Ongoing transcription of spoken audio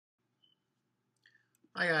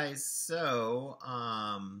Hi guys,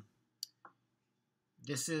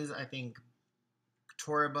 this is I think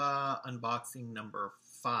Toreba unboxing number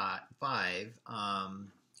five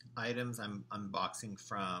items I'm unboxing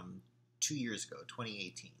from 2 years ago,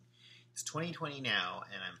 2018. It's 2020 now,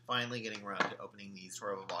 and I'm finally getting around to opening these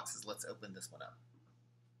Toreba boxes. Let's open this one up.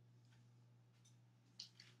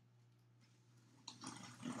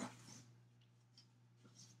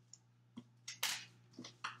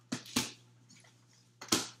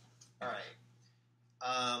 Alright.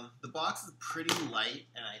 The box is pretty light,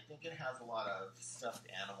 and I think it has a lot of stuffed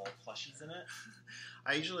animal plushies in it.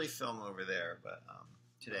 I usually film over there, but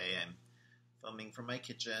today I'm filming from my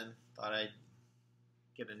kitchen. Thought I'd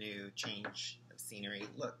get a new change of scenery.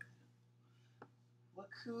 Look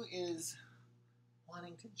who is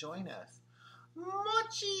wanting to join us.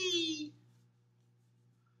 Mochi!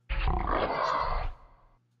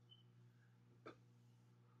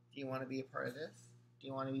 Do you want to be a part of this? Do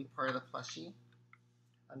you want to be part of the plushie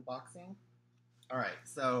unboxing? Alright,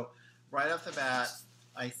 so right off the bat,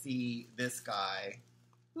 I see this guy.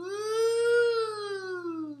 Woo!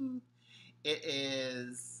 It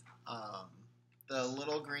is the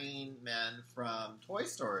little green man from Toy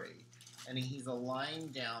Story. And he's a lying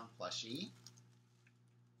down plushie.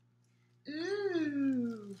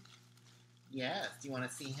 Ooh! Yes, do you want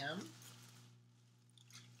to see him?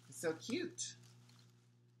 He's so cute.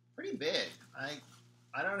 Pretty big.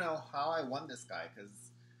 I don't know how I won this guy, because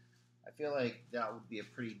I feel like that would be a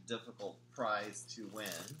pretty difficult prize to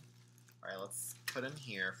win. Alright, let's put him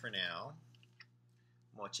here for now.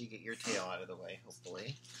 Mochi, get your tail out of the way,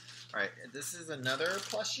 hopefully. Alright, this is another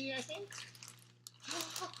plushie, I think.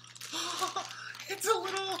 It's a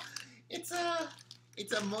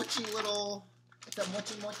mochi.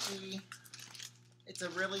 It's a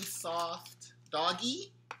really soft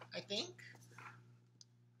doggy, I think.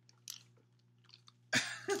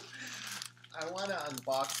 I want to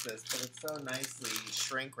unbox this, but it's so nicely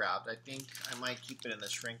shrink wrapped. I think I might keep it in the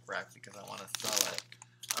shrink wrap because I want to sell it.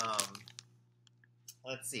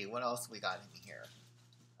 Let's see, what else we got in here?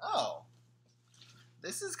 Oh,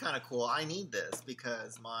 this is kind of cool. I need this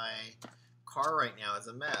because my car right now is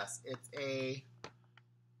a mess. It's a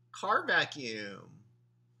car vacuum.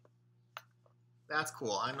 That's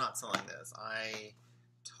cool. I'm not selling this. I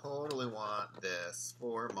totally want this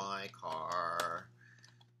for my car.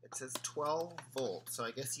 It says 12 volts, so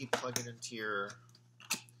I guess you plug it into your...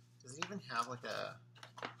 Does it even have like a...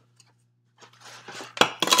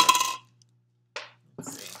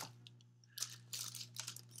 Let's see.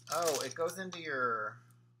 Oh, it goes into your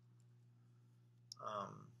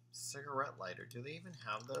cigarette lighter. Do they even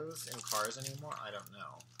have those in cars anymore? I don't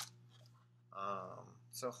know.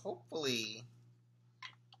 So hopefully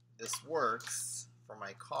this works for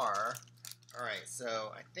my car. Alright,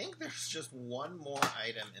 so I think there's just one more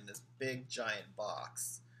item in this big giant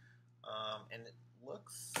box. And it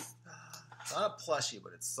looks... it's not a plushie,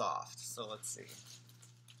 but it's soft. So let's see.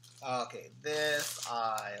 Okay, this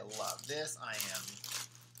I love. This I am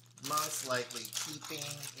most likely keeping.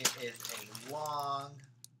 It is a long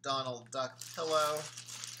Donald Duck pillow.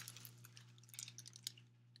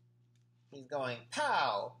 He's going,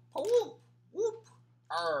 pow, whoop, whoop,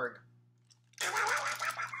 arg.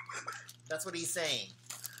 That's what he's saying.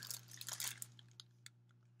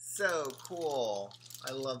 So cool.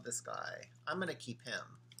 I love this guy. I'm going to keep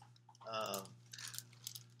him.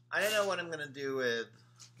 I don't know what I'm going to do with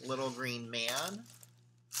Little Green Man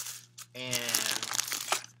and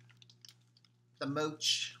the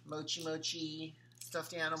Mochi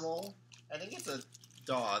stuffed animal. I think it's a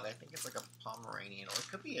dog. I think it's like a Pomeranian, or it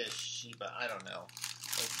could be a Shiba. I don't know.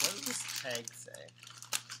 Wait, what does this tag say?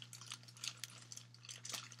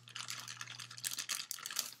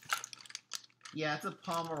 Yeah, it's a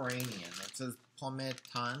Pomeranian. It says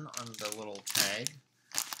Pometan on the little tag.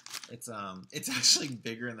 It's actually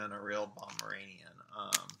bigger than a real Pomeranian.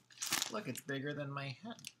 Look, it's bigger than my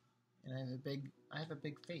head, and I have a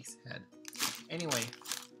big face head. Anyway,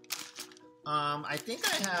 I think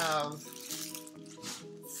I have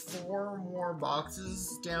 4 more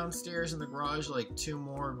boxes downstairs in the garage, like 2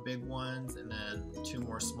 more big ones and then 2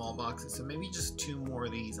 more small boxes. So maybe just 2 more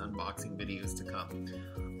of these unboxing videos to come.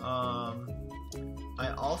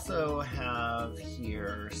 I also have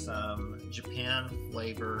here some Japan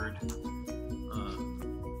flavored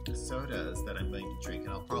sodas that I'm going to drink,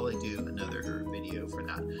 and I'll probably do another video for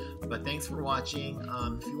that. But thanks for watching.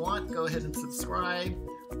 If you want, go ahead and subscribe.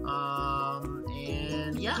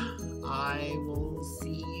 And yeah, I will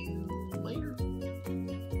see you later.